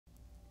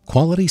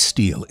Quality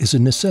steel is a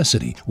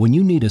necessity when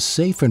you need a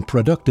safe and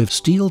productive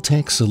steel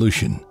tank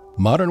solution.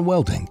 Modern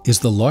Welding is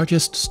the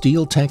largest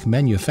steel tank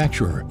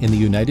manufacturer in the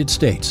United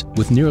States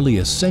with nearly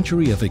a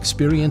century of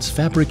experience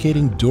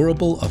fabricating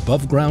durable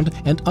above-ground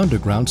and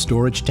underground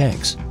storage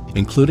tanks,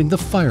 including the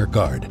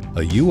Fireguard,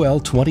 a UL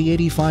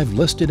 2085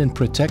 listed and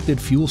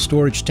protected fuel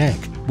storage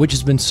tank, which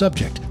has been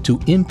subject to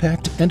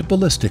impact and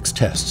ballistics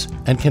tests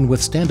and can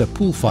withstand a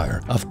pool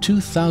fire of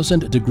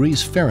 2,000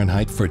 degrees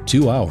Fahrenheit for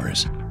 2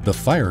 hours. The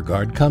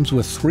Fireguard comes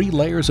with 3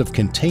 layers of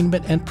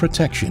containment and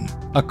protection,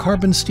 a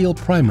carbon steel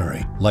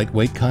primary,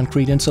 lightweight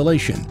concrete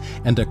insulation,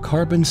 and a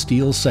carbon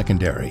steel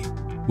secondary.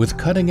 With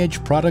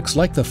cutting-edge products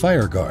like the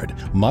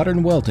Fireguard,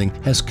 Modern Welding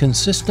has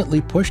consistently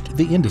pushed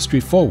the industry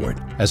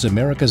forward as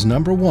America's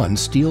 #1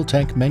 steel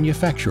tank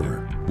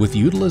manufacturer. With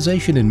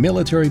utilization in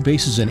military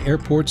bases and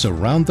airports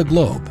around the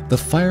globe, the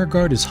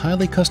Fireguard is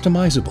highly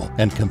customizable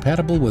and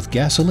compatible with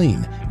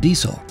gasoline,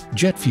 diesel,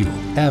 jet fuel,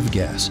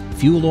 avgas,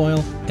 fuel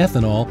oil,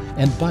 ethanol,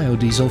 and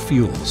biodiesel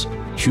fuels.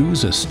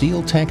 Choose a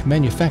steel tank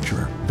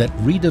manufacturer that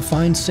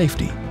redefines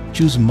safety.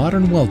 Choose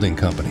Modern Welding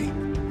Company.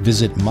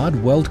 Visit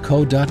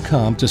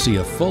modweldco.com to see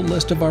a full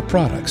list of our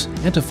products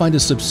and to find a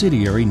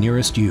subsidiary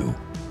nearest you.